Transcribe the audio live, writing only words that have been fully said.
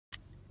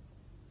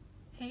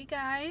Hey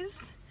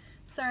guys,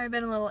 sorry I've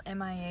been a little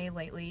MIA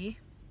lately.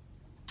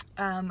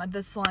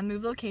 The salon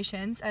moved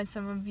locations, as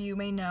some of you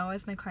may know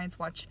as my clients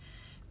watch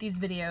these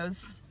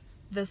videos.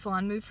 The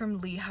salon moved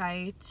from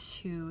Lehigh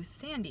to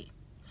Sandy.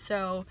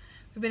 So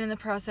we've been in the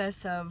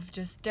process of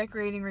just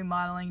decorating,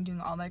 remodeling,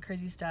 doing all that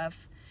crazy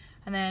stuff.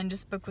 And then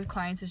just book with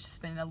clients has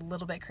just been a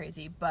little bit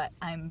crazy. But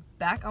I'm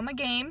back on my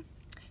game,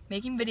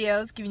 making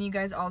videos, giving you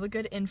guys all the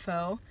good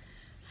info.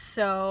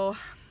 So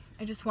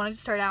I just wanted to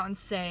start out and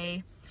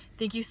say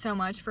thank you so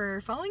much for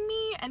following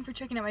me and for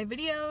checking out my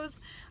videos.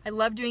 I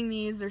love doing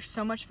these. They're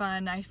so much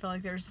fun. I feel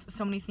like there's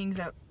so many things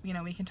that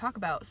we can talk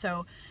about.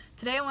 So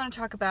today I want to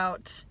talk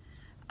about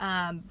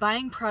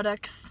buying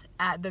products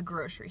at the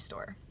grocery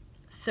store.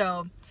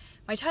 So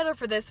my title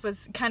for this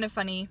was kind of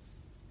funny.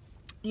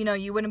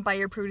 You wouldn't buy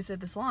your produce at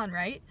the salon,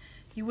 right?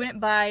 You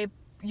wouldn't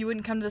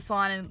come to the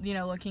salon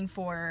and looking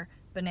for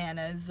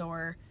bananas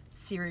or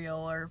cereal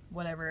or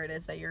whatever it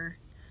is that you're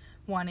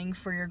wanting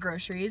for your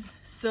groceries.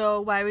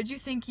 So why would you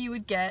think you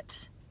would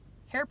get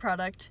hair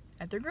product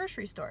at the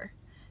grocery store?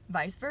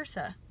 Vice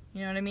versa.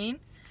 You know what I mean?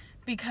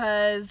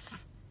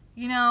 Because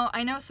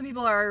I know some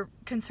people are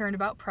concerned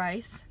about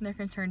price. They're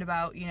concerned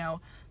about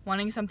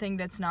wanting something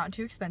that's not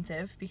too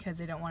expensive because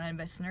they don't want to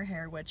invest in their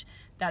hair, which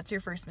that's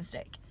your first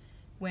mistake.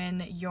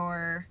 When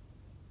you're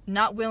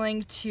not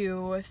willing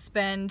to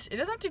spend, it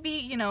doesn't have to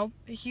be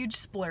a huge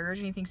splurge,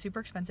 anything super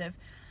expensive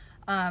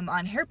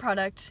on hair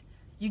product.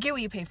 You get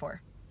what you pay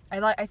for.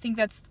 I think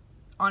that's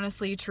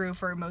honestly true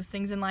for most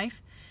things in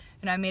life.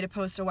 And I made a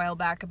post a while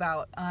back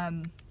about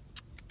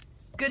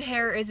good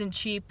hair isn't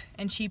cheap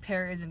and cheap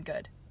hair isn't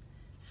good.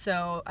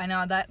 So I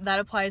know that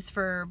applies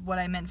for what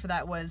I meant for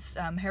that was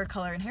hair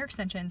color and hair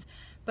extensions,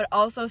 but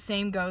also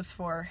same goes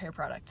for hair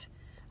product.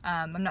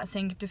 I'm not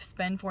saying to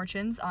spend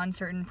fortunes on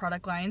certain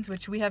product lines,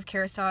 which we have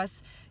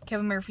Kerastase,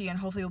 Kevin Murphy, and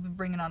hopefully we'll be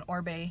bringing on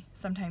Oribe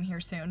sometime here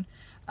soon.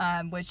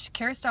 Which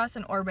Kerastase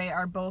and Oribe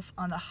are both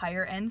on the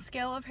higher end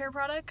scale of hair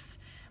products,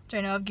 which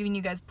I know I've given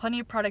you guys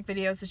plenty of product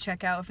videos to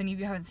check out. If any of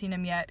you haven't seen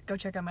them yet, go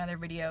check out my other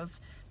videos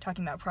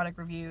talking about product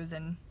reviews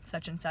and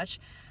such and such.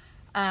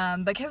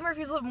 But Kevin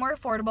Murphy is a little more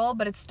affordable,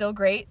 but it's still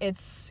great.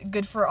 It's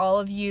good for all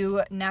of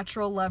you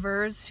natural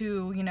lovers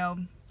who,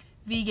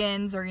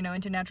 vegans or,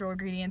 into natural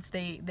ingredients.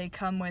 They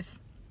come with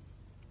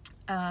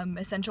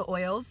essential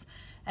oils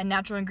and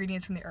natural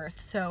ingredients from the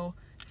earth. So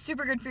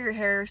super good for your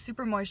hair,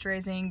 super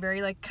moisturizing,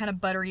 very kind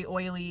of buttery,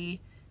 oily,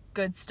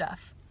 good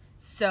stuff.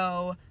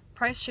 So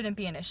price shouldn't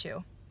be an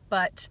issue.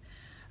 But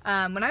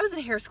when I was in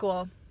hair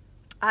school,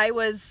 I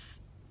was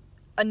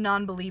a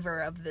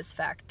non-believer of this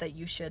fact that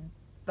you should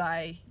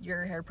buy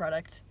your hair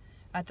product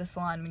at the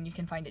salon when you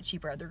can find it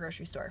cheaper at the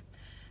grocery store.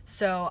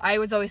 So I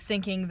was always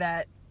thinking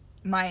that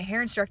my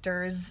hair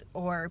instructors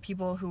or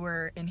people who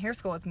were in hair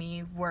school with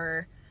me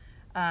were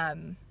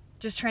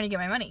just trying to get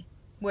my money,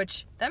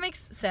 which that makes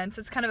sense.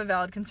 It's kind of a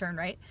valid concern,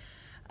 right?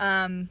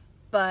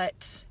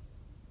 But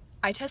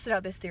I tested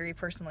out this theory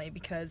personally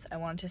because I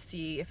wanted to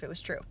see if it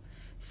was true.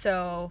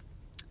 So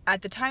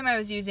at the time I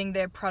was using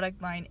the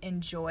product line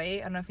Enjoy.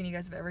 I don't know if any of you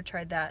guys have ever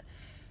tried that.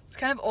 It's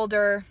kind of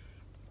older,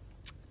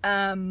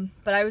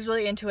 but I was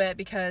really into it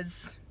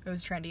because it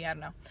was trendy. I don't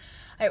know.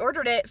 I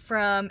ordered it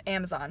from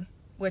Amazon,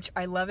 which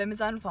I love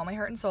Amazon with all my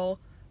heart and soul,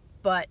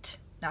 but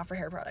not for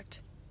hair product.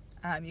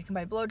 You can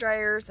buy blow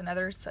dryers and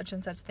other such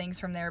and such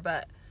things from there,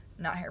 but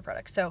not hair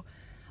products. So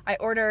I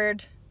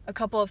ordered a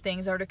couple of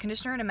things. I ordered a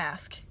conditioner and a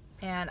mask,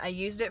 and I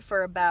used it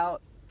for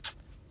about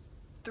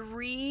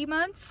 3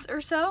 months or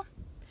so.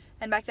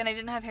 And back then I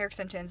didn't have hair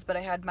extensions, but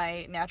I had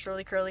my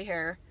naturally curly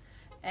hair,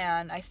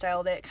 and I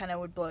styled it, kind of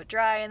would blow it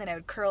dry, and then I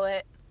would curl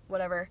it,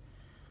 whatever.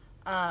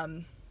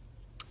 I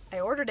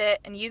ordered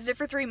it and used it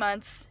for 3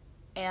 months,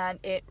 and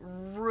it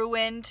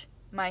ruined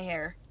my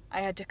hair.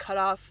 I had to cut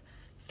off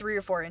 3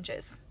 or 4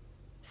 inches.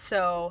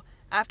 So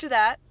after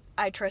that,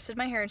 I trusted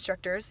my hair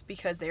instructors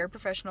because they were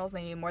professionals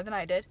and they knew more than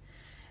I did.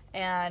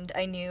 And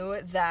I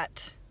knew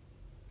that,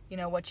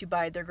 what you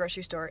buy at their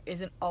grocery store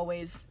isn't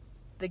always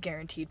the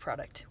guaranteed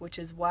product, which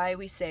is why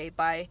we say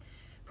buy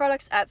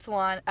products at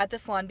the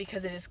salon,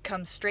 because it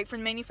comes straight from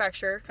the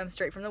manufacturer, comes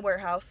straight from the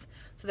warehouse.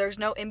 So there's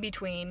no in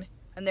between,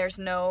 and there's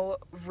no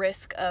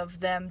risk of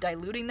them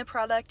diluting the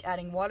product,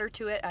 adding water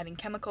to it, adding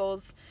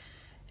chemicals,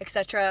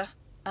 etc.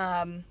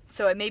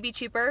 So it may be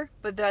cheaper,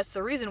 but that's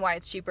the reason why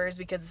it's cheaper, is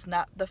because it's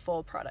not the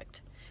full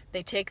product.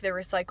 They take the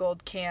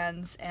recycled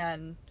cans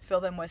and fill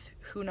them with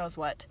who knows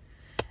what.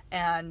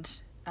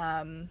 And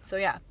so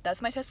yeah,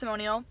 that's my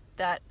testimonial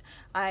that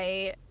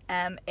I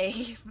am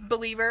a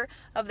believer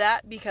of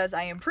that, because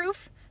I am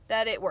proof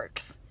that it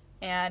works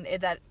and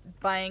that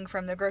buying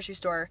from the grocery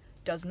store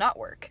does not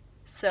work.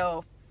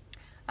 So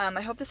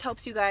I hope this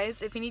helps you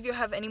guys. If any of you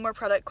have any more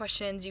product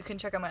questions, you can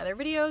check out my other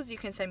videos. You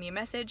can send me a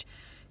message.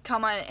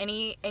 Comment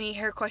on any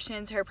hair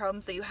questions, hair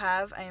problems that you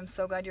have. I am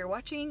so glad you're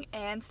watching,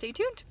 and stay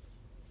tuned.